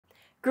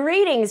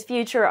Greetings,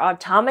 future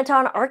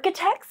automaton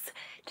architects!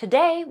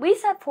 Today, we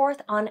set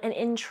forth on an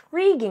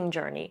intriguing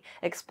journey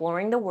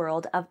exploring the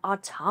world of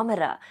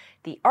automata,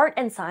 the art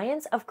and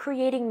science of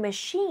creating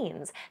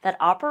machines that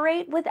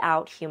operate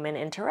without human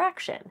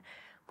interaction.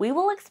 We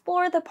will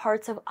explore the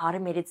parts of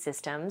automated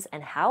systems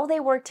and how they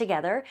work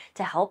together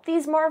to help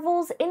these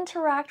marvels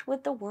interact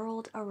with the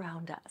world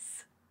around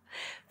us.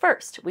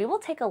 First, we will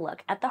take a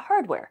look at the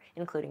hardware,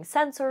 including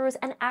sensors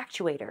and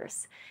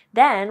actuators.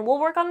 Then, we'll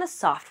work on the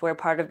software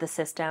part of the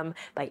system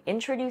by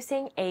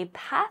introducing a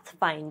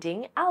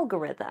pathfinding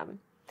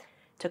algorithm.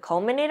 To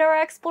culminate our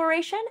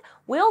exploration,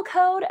 we'll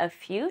code a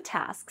few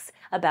tasks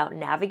about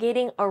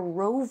navigating a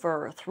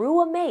rover through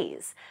a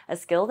maze, a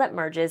skill that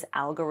merges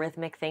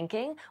algorithmic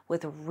thinking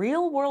with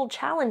real-world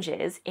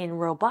challenges in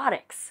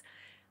robotics.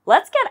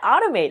 Let's get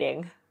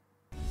automating!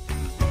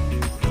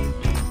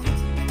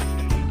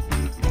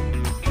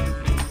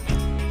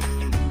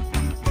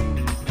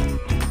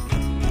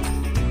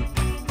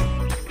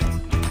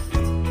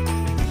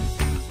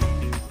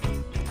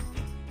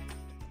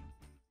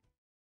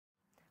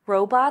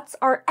 Robots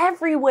are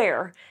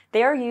everywhere.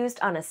 They are used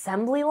on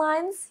assembly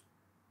lines.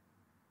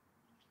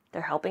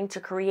 They're helping to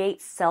create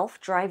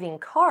self-driving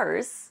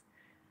cars.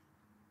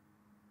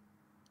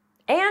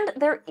 And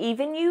they're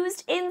even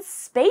used in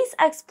space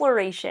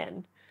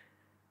exploration.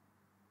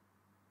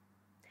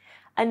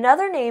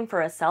 Another name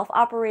for a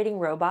self-operating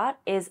robot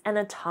is an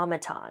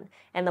automaton,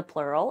 and the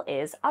plural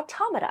is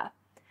automata.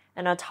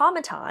 An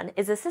automaton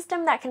is a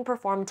system that can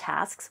perform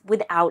tasks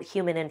without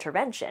human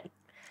intervention.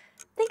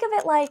 Think of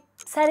it like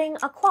setting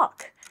a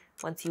clock.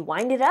 Once you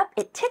wind it up,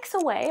 it ticks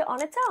away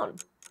on its own.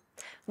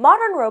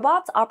 Modern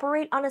robots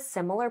operate on a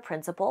similar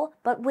principle,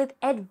 but with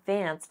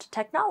advanced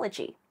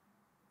technology.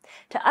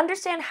 To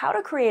understand how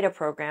to create a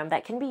program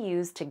that can be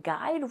used to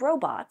guide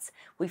robots,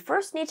 we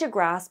first need to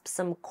grasp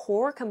some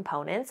core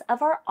components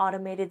of our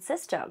automated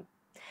system.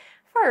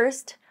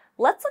 First,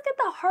 let's look at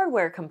the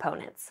hardware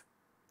components.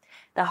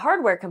 The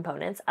hardware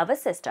components of a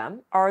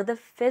system are the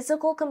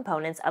physical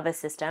components of a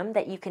system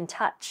that you can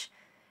touch.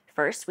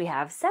 First, we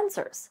have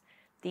sensors.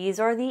 These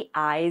are the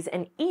eyes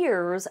and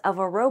ears of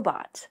a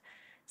robot.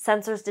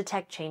 Sensors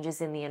detect changes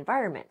in the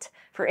environment.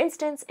 For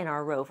instance, in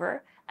our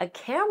rover, a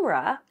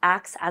camera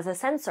acts as a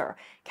sensor,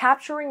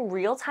 capturing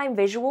real-time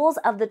visuals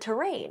of the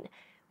terrain.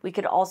 We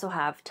could also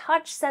have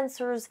touch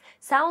sensors,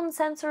 sound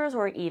sensors,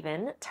 or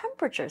even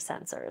temperature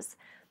sensors.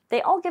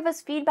 They all give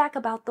us feedback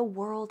about the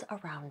world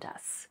around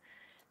us.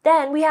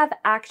 Then we have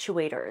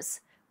actuators.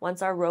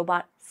 Once our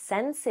robot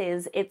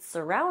senses its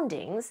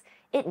surroundings,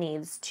 it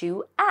needs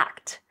to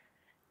act.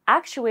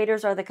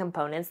 Actuators are the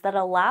components that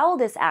allow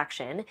this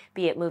action,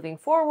 be it moving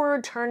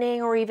forward,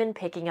 turning, or even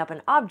picking up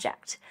an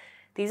object.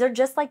 These are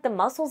just like the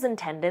muscles and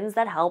tendons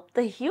that help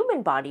the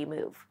human body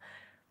move.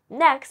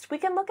 Next, we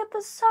can look at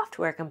the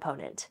software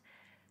component.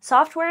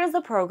 Software is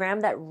the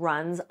program that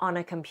runs on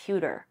a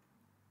computer.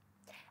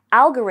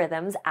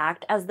 Algorithms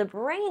act as the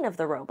brain of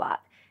the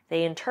robot.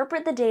 They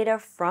interpret the data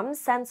from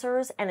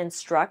sensors and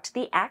instruct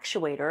the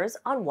actuators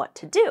on what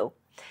to do.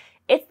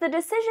 It's the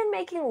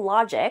decision-making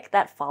logic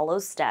that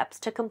follows steps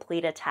to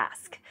complete a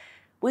task.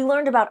 We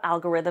learned about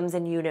algorithms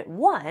in Unit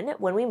 1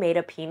 when we made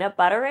a peanut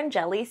butter and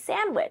jelly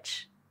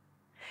sandwich.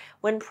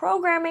 When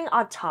programming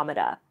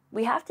automata,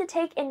 we have to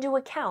take into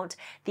account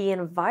the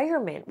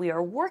environment we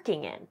are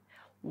working in,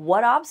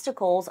 what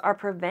obstacles are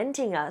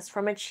preventing us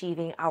from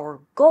achieving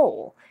our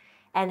goal,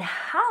 and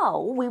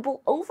how we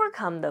will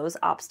overcome those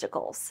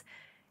obstacles.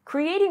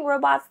 Creating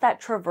robots that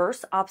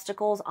traverse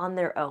obstacles on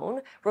their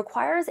own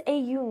requires a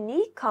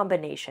unique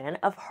combination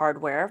of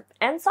hardware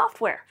and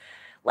software.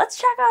 Let's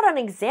check out an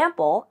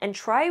example and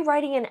try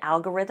writing an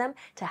algorithm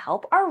to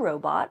help our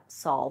robot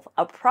solve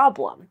a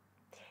problem.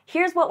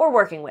 Here's what we're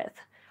working with.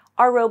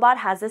 Our robot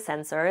has a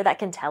sensor that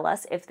can tell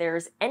us if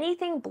there's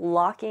anything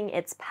blocking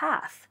its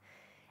path,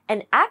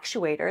 an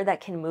actuator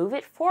that can move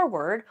it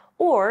forward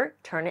or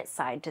turn it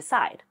side to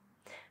side.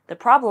 The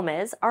problem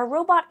is, our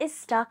robot is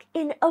stuck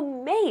in a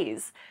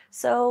maze.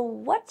 So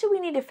what do we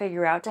need to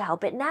figure out to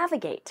help it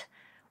navigate?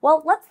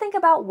 Well, let's think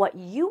about what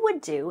you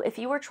would do if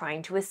you were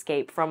trying to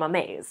escape from a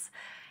maze.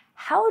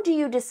 How do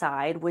you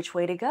decide which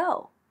way to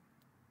go?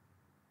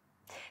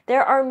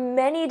 There are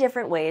many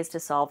different ways to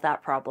solve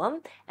that problem,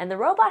 and the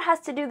robot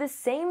has to do the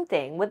same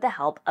thing with the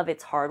help of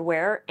its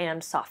hardware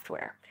and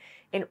software.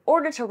 In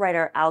order to write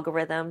our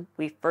algorithm,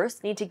 we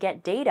first need to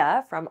get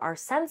data from our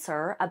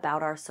sensor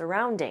about our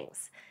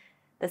surroundings.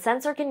 The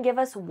sensor can give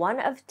us one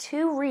of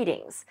two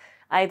readings.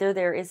 Either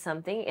there is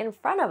something in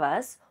front of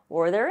us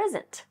or there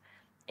isn't.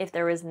 If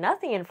there is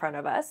nothing in front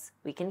of us,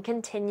 we can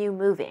continue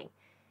moving.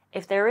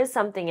 If there is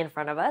something in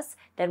front of us,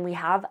 then we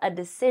have a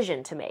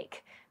decision to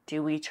make.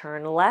 Do we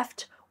turn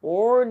left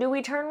or do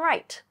we turn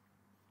right?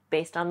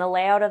 Based on the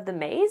layout of the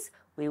maze,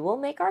 we will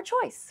make our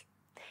choice.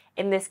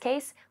 In this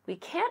case, we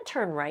can't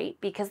turn right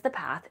because the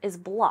path is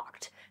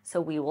blocked, so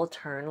we will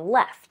turn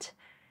left.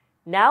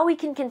 Now we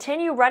can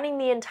continue running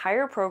the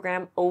entire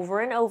program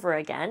over and over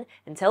again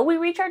until we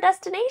reach our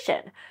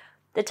destination.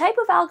 The type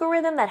of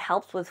algorithm that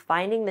helps with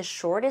finding the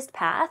shortest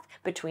path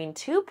between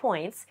 2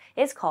 points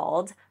is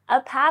called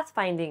a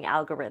pathfinding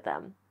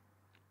algorithm.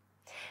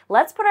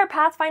 Let's put our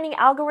pathfinding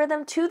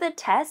algorithm to the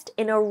test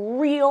in a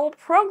real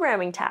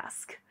programming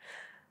task.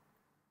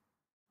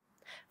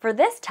 For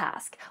this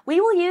task,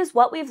 we will use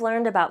what we've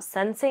learned about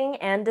sensing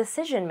and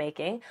decision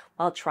making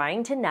while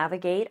trying to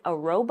navigate a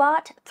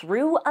robot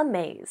through a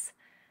maze.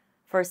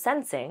 For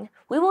sensing,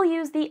 we will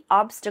use the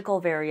obstacle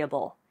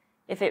variable.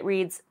 If it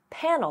reads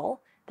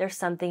panel, there's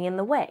something in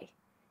the way.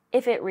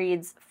 If it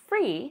reads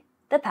free,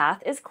 the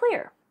path is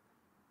clear.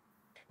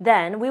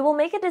 Then we will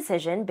make a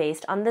decision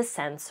based on the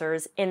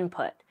sensor's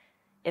input.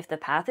 If the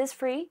path is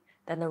free,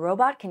 then the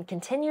robot can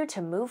continue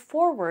to move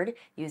forward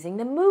using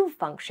the move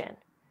function.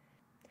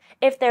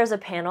 If there's a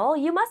panel,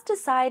 you must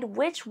decide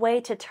which way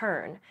to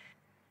turn.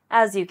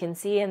 As you can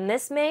see in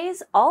this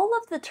maze, all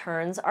of the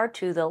turns are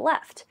to the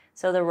left,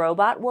 so the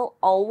robot will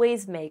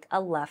always make a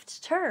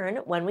left turn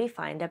when we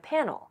find a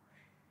panel.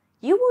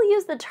 You will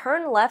use the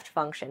turn left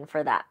function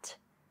for that.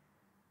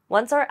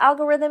 Once our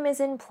algorithm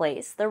is in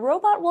place, the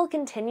robot will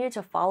continue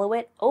to follow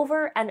it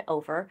over and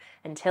over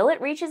until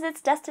it reaches its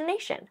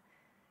destination.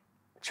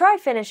 Try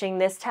finishing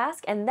this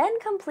task and then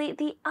complete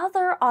the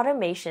other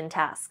automation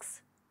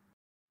tasks.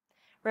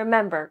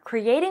 Remember,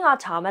 creating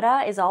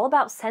Automata is all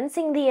about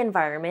sensing the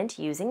environment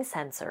using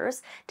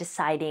sensors,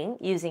 deciding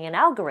using an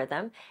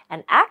algorithm,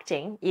 and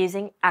acting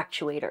using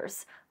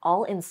actuators,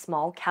 all in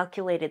small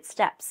calculated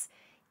steps.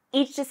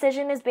 Each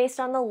decision is based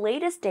on the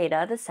latest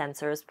data the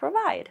sensors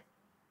provide.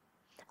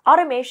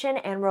 Automation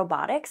and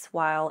robotics,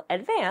 while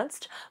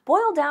advanced,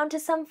 boil down to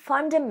some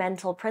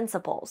fundamental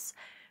principles.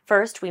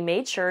 First, we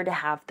made sure to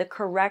have the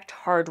correct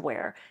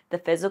hardware, the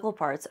physical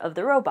parts of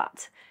the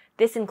robot.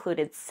 This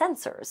included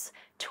sensors,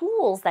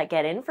 tools that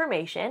get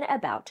information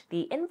about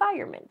the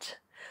environment.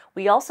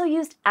 We also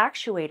used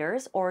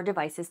actuators or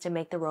devices to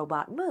make the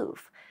robot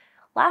move.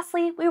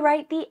 Lastly, we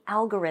write the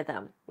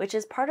algorithm, which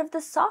is part of the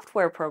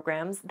software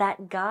programs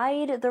that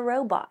guide the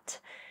robot.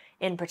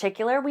 In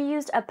particular, we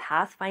used a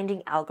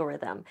pathfinding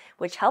algorithm,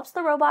 which helps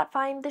the robot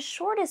find the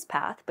shortest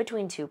path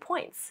between 2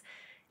 points.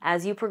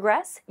 As you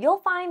progress, you'll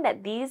find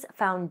that these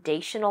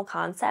foundational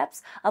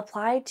concepts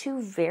apply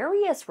to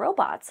various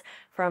robots,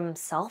 from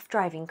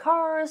self-driving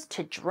cars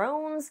to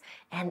drones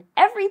and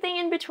everything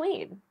in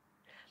between.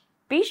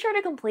 Be sure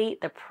to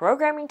complete the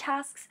programming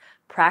tasks,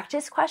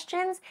 practice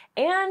questions,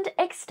 and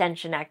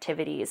extension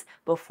activities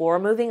before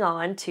moving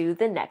on to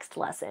the next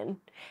lesson.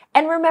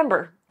 And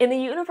remember, in the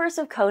universe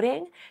of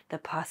coding, the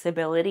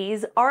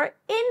possibilities are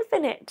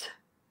infinite.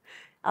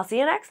 I'll see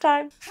you next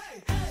time.